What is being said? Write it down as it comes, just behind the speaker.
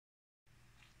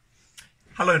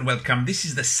Hello and welcome. This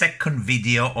is the second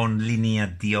video on linear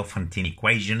Diophantine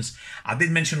equations. I did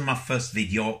mention in my first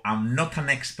video, I'm not an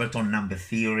expert on number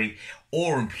theory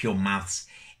or on pure maths.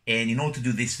 And in order to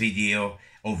do this video,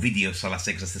 or video, so let's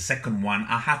say that's the second one,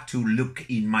 I had to look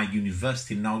in my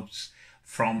university notes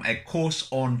from a course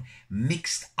on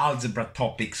mixed algebra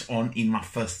topics in my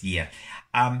first year.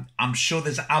 I'm sure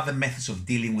there's other methods of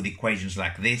dealing with equations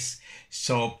like this.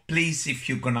 So please, if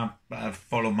you're gonna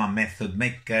follow my method,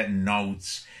 make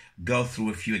notes, go through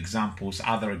a few examples,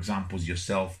 other examples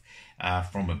yourself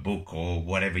from a book or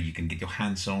whatever you can get your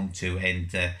hands on to,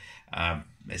 and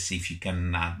let's see if you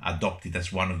can adopt it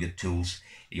as one of your tools,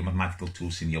 your mathematical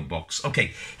tools in your box.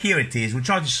 Okay, here it is. We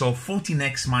try to solve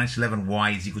 14x minus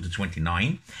 11y is equal to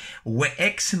 29, where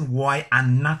x and y are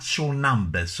natural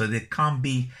numbers. So they can't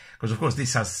be, because of course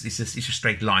it's a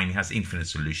straight line, it has infinite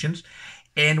solutions.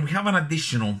 And we have an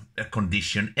additional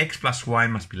condition, x plus y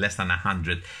must be less than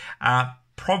 100.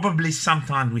 Probably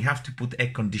sometimes we have to put a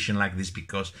condition like this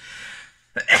because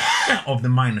of the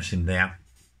minus in there.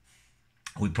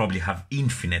 We probably have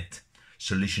infinite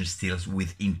solution still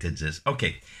with integers.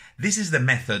 Okay, this is the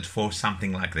method for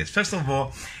something like this. First of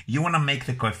all, you want to make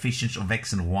the coefficients of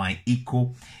x and y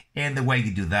equal. And the way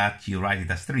you do that, you write it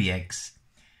as 3x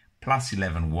plus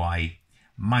 11y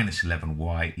minus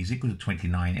 11y is equal to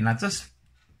 29. And I just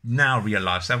now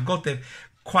realized I've got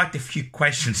quite a few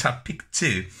questions. I picked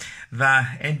two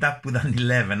that end up with an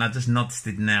 11. I just noticed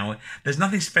it now. There's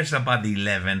nothing special about the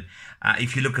 11.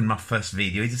 If you look at my first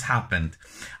video, it just happened.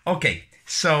 Okay,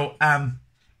 so I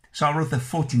wrote the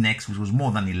 14x, which was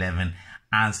more than 11,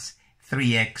 as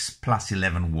 3x plus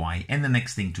 11y. And the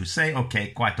next thing to say, okay,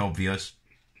 quite obvious.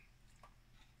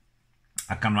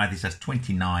 I can write this as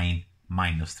 29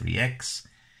 minus 3x.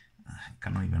 I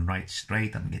cannot even write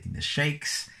straight. I'm getting the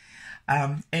shakes.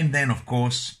 And then, of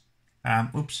course,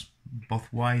 both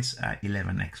y's,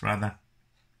 11x rather.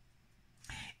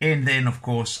 And then, of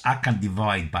course, I can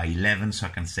divide by 11. So I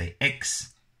can say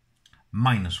x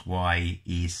minus y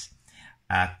is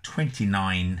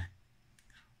 29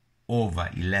 over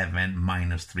 11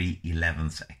 minus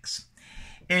 3/11 x.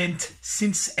 And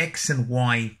since x and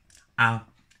y are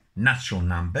natural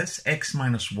numbers, x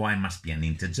minus y must be an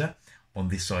integer on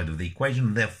this side of the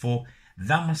equation. Therefore,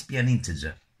 that must be an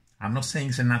integer. I'm not saying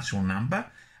it's a natural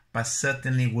number, but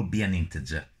certainly it will be an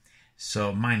integer.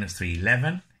 So minus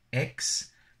 3/11 x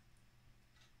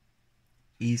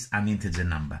is an integer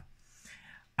number.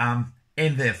 And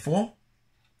therefore,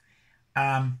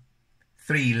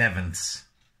 3/11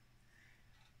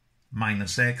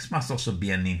 minus x must also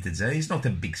be an integer. It's not a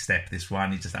big step, this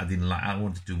one. It's just I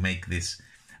wanted to make this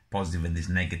positive and this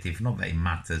negative. Not that it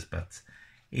matters, but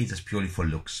it's just purely for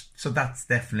looks. So that's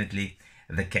definitely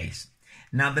the case.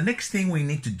 Now, the next thing we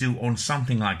need to do on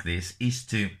something like this is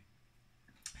to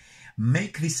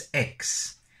make this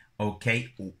x,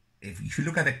 okay, if you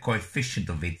look at the coefficient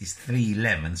of it, it's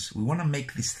 3/11. We want to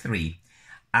make this 3,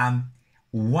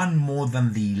 one more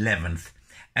than the 11th.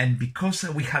 And because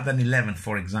we had an 11,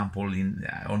 for example,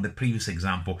 on the previous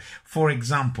example, for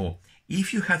example,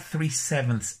 if you had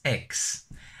 3/7 x,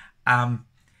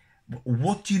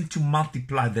 what you need to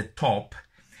multiply the top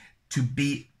to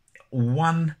be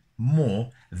one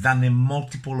more than a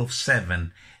multiple of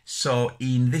 7. So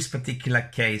in this particular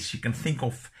case, you can think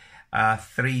of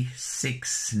 3,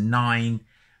 6, 9,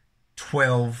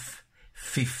 12,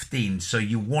 15. So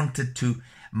you wanted to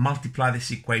multiply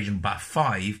this equation by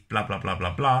 5, blah, blah, blah,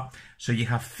 blah, blah. So you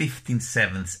have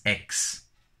 15/7 x.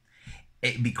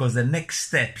 Because the next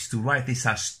step is to write this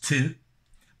as 2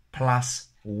 plus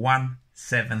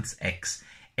 1/7 x.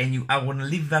 And I want to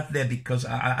leave that there because,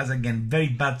 as again, very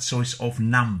bad choice of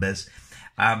numbers.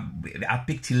 I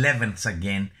picked 11ths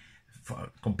again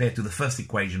compared to the first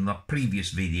equation in the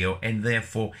previous video, and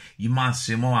therefore you might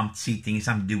assume, oh, I'm cheating, it's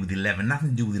something to do with 11.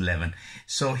 Nothing to do with 11.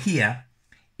 So here,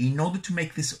 in order to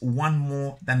make this one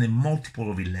more than a multiple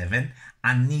of 11,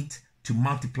 I need to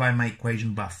multiply my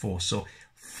equation by 4. So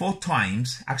 4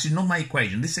 times, actually not my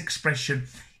equation, this expression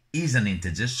is an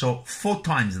integer, so 4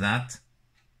 times that.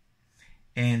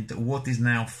 And what is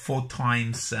now 4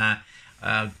 times,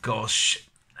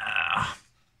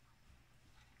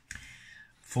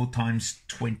 4 times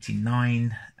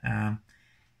 29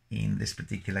 in this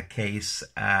particular case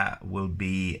will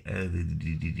be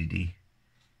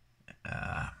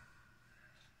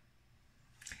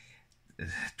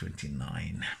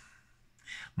 29.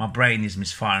 My brain is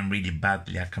misfiring really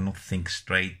badly. I cannot think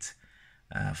straight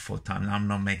 4 times. I'm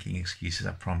not making excuses,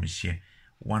 I promise you.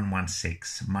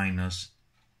 116 minus...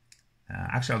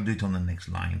 actually, I'll do it on the next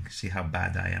line. See how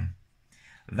bad I am.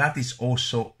 That is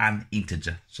also an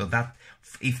integer. So that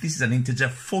if this is an integer,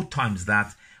 4 times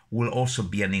that will also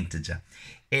be an integer.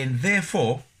 And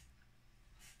therefore,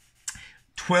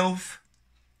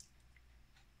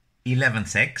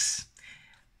 12/11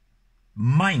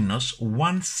 minus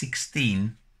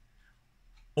 1/16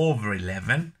 over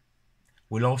 11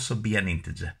 will also be an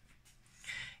integer.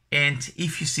 And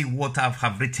if you see what I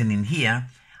have written in here,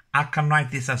 I can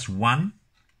write this as 1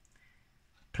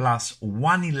 plus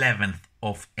 1/11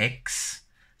 of x.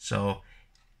 So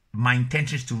my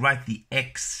intention is to write the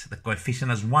x, the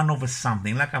coefficient, as 1 over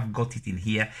something, like I've got it in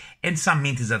here, and some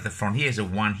integers at the front. Here's a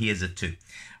 1, here's a 2.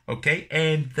 Okay,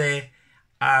 and the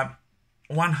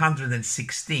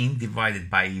 116 divided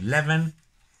by 11,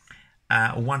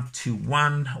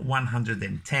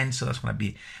 110, so that's going to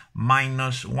be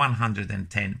minus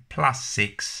 110 plus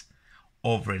 6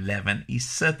 over 11 is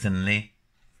certainly,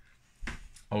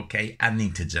 okay, an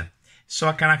integer. So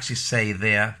I can actually say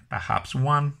there, perhaps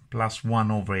 1 plus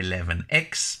 1 over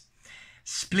 11x.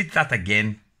 Split that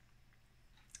again.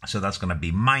 So that's going to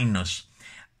be minus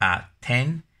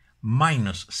 10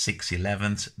 minus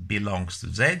 6/11 belongs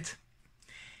to z.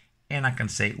 And I can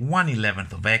say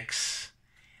 1/11 of x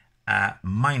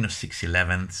minus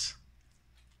 6/11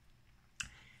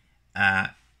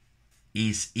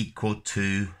 is equal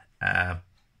to,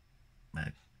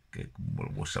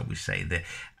 what shall we say there?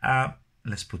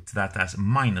 Let's put that as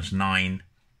minus 9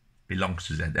 belongs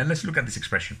to z. And let's look at this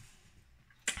expression.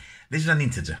 This is an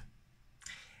integer.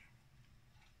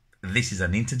 This is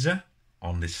an integer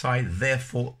on this side.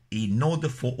 Therefore, in order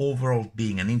for overall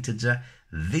being an integer,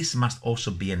 this must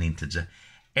also be an integer.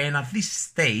 And at this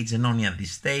stage, and only at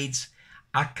this stage,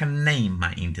 I can name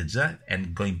my integer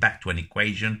and going back to an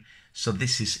equation. So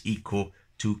this is equal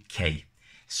to k.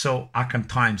 So I can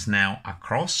times now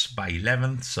across by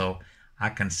 11. So I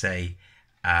can say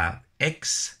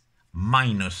x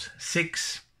minus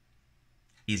 6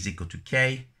 is equal to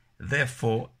k.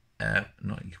 Therefore,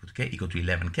 not equal to k, equal to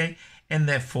 11k. And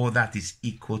therefore, that is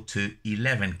equal to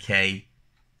 11k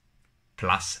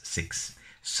plus 6.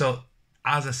 So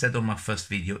as I said on my first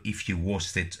video, if you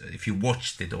watched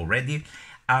it already,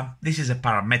 this is a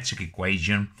parametric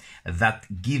equation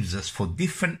that gives us, for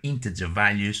different integer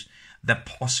values, the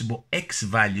possible x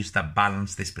values that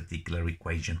balance this particular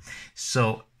equation.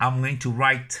 So I'm going to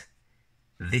write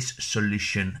this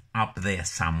solution up there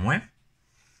somewhere.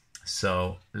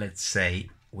 So let's say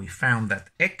we found that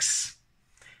x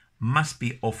must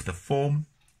be of the form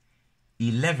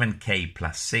 11k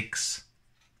plus 6,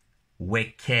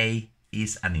 where k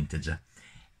is an integer.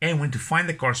 And we're going to find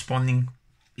the corresponding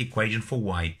equation for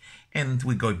y. And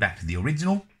we go back to the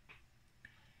original.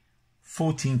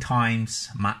 14 times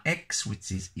my x,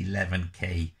 which is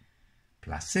 11k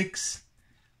plus 6,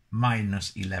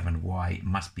 minus 11y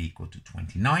must be equal to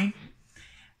 29.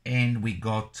 And we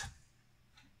got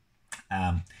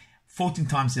 14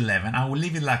 times 11. I will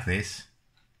leave it like this.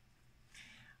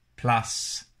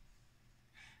 Plus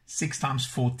 6 times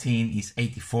 14 is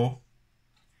 84.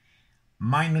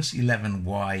 Minus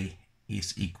 11y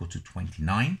is equal to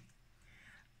 29.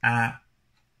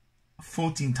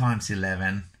 14 times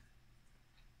 11,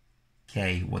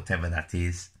 k, whatever that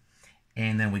is.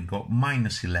 And then we got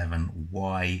minus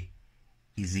 11y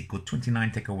is equal to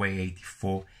 29, take away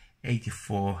 84.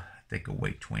 84, take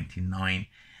away 29.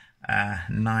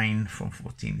 9 from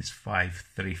 14 is 5,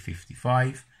 3,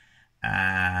 55.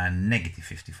 Negative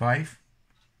 55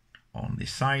 on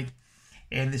this side.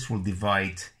 And this will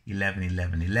divide 11,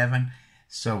 11, 11.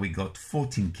 So we got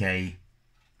 14k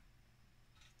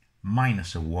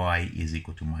minus a y is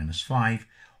equal to minus 5,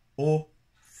 or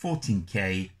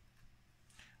 14k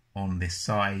on this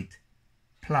side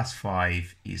plus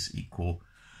 5 is equal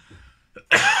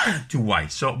to y.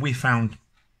 So we found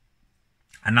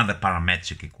another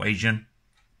parametric equation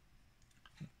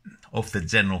of the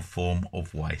general form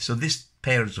of y. So these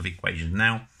pairs of equations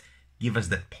now give us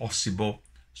the possible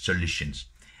solutions.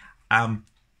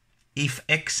 If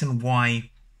x and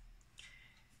y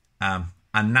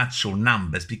are natural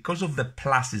numbers, because of the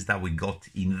pluses that we got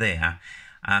in there,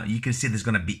 you can see there's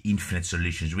going to be infinite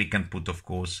solutions. We can put, of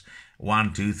course,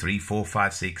 1, 2, 3, 4,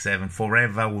 5, 6, 7,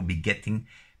 forever. We'll be getting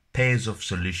pairs of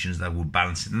solutions that will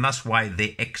balance it. And that's why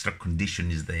the extra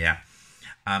condition is there.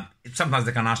 Sometimes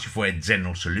they can ask you for a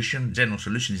general solution. General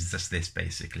solution is just this,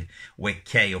 basically, where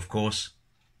k, of course,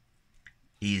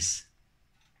 is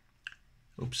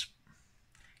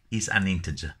an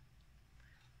integer.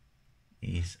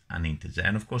 Is an integer.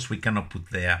 And of course, we cannot put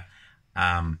there,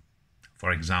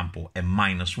 for example, a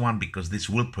minus 1, because this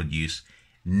will produce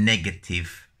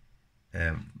negative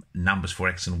numbers for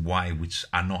x and y, which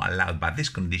are not allowed by this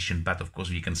condition. But of course,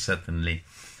 you can certainly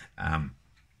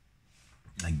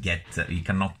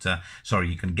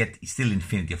you can get still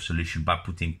infinity of solution by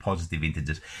putting positive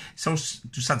integers. So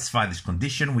to satisfy this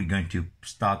condition, we're going to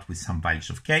start with some values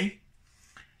of k.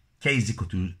 K is equal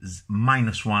to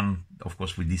 -1. Of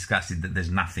course, we discussed it that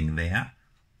there's nothing there.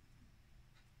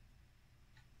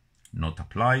 Not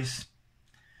applies.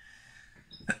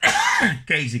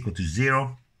 K is equal to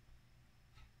 0.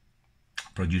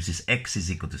 Produces x is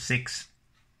equal to 6.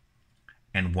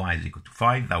 And y is equal to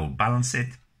 5. That will balance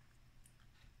it.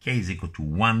 K is equal to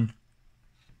 1,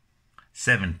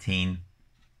 17,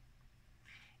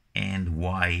 and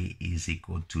y is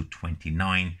equal to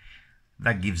 29.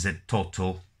 That gives a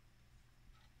total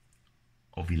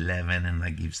of 11, and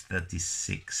that gives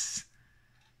 36.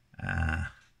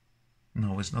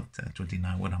 No, it's not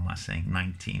 29. What am I saying?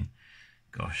 19.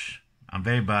 Gosh, I'm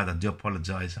very bad. I do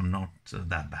apologize. I'm not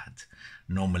that bad.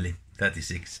 Normally,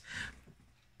 36.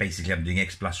 Basically, I'm doing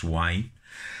x plus y.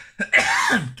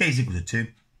 K is equal to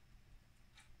 2.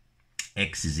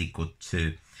 X is equal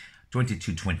to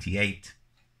 22, 28.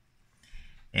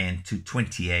 And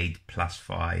 228 plus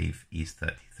 5 is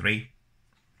 33.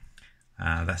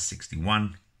 That's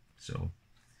 61. So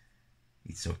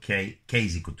it's okay. K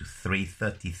is equal to 3,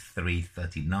 33,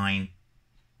 39.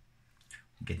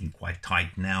 Getting quite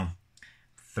tight now.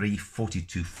 3,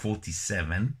 42,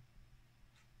 47.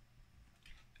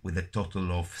 With a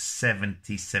total of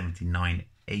 70, 79,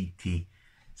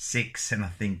 86. And I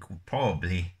think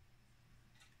probably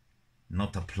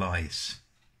not applies.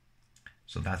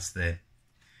 So that's the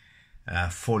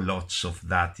 4 lots of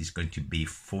that is going to be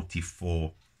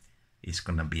 44. It's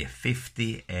going to be a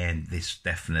 50, and this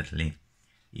definitely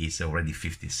is already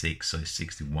 56, so it's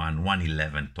 61,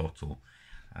 111 total.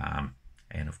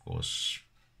 And of course,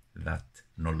 that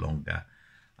no longer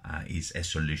is a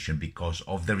solution because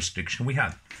of the restriction we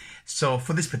had. So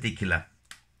for this particular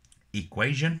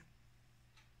equation,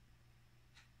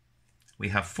 we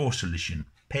have 4 solution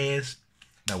pairs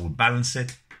that will balance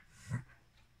it.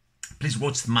 Please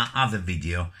watch my other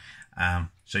video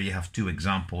so you have 2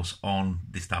 examples on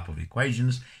this type of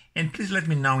equations, and please let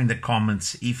me know in the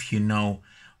comments if you know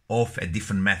of a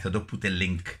different method, or put a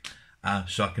link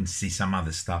so I can see some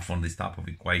other stuff on this type of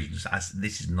equations, as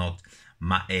this is not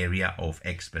my area of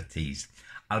expertise.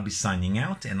 I'll be signing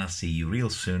out, and I'll see you real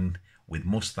soon with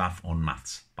more stuff on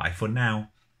maths. Bye for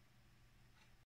now.